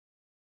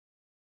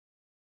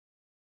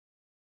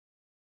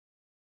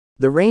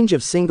The range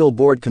of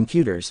single-board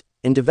computers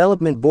and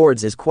development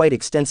boards is quite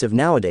extensive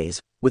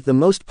nowadays, with the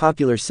most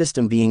popular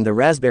system being the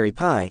Raspberry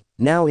Pi,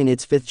 now in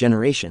its 5th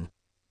generation.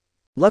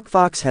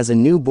 Luckfox has a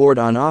new board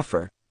on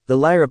offer, the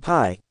Lyra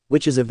Pi,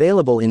 which is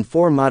available in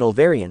 4 model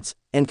variants,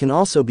 and can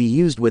also be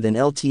used with an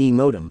LTE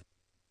modem.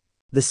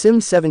 The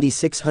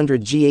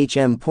SIM7600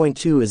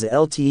 GHM.2 is a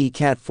LTE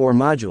Cat4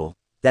 module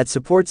that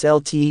supports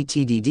LTE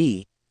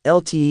TDD,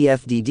 LTE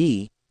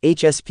FDD,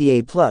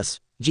 HSPA+,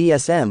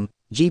 GSM,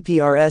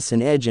 GPRS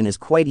and Edge and is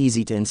quite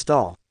easy to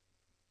install.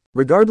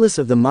 Regardless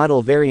of the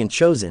model variant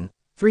chosen,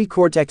 3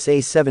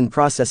 Cortex-A7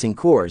 processing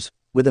cores,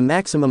 with a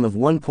maximum of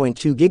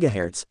 1.2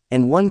 GHz,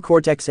 and 1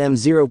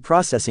 Cortex-M0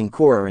 processing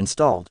core are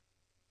installed.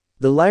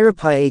 The Lyra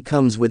Pi A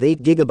comes with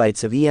 8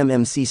 GB of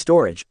eMMC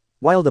storage,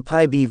 while the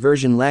Pi B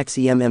version lacks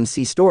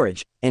eMMC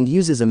storage, and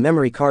uses a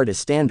memory card as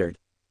standard.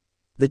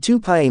 The 2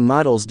 Pi A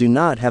models do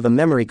not have a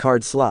memory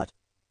card slot.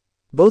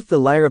 Both the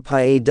Lyra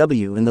Pi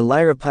AW and the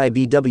Lyra Pi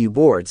BW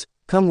boards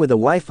come with a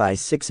Wi-Fi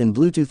 6 and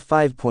Bluetooth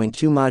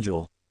 5.2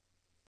 module.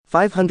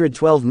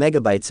 512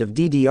 MB of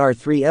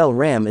DDR3L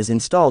RAM is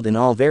installed in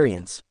all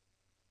variants.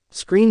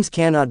 Screens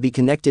cannot be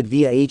connected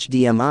via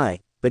HDMI,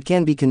 but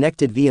can be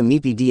connected via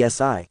MIPI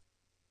DSi.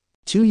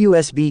 2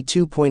 USB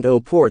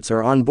 2.0 ports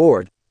are on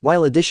board,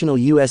 while additional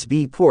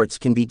USB ports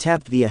can be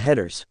tapped via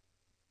headers.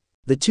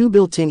 The 2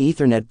 built-in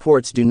Ethernet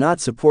ports do not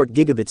support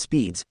gigabit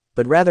speeds,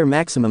 but rather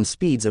maximum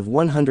speeds of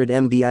 100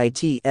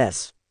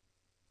 Mbits.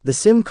 The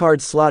SIM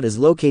card slot is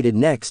located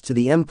next to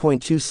the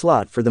M.2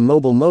 slot for the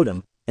mobile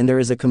modem, and there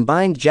is a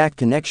combined jack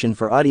connection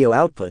for audio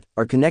output,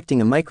 or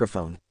connecting a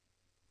microphone.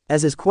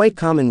 As is quite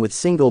common with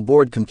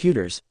single-board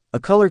computers, a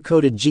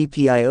color-coded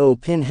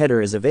GPIO pin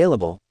header is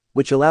available,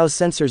 which allows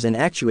sensors and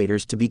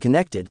actuators to be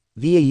connected,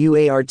 via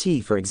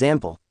UART for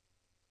example.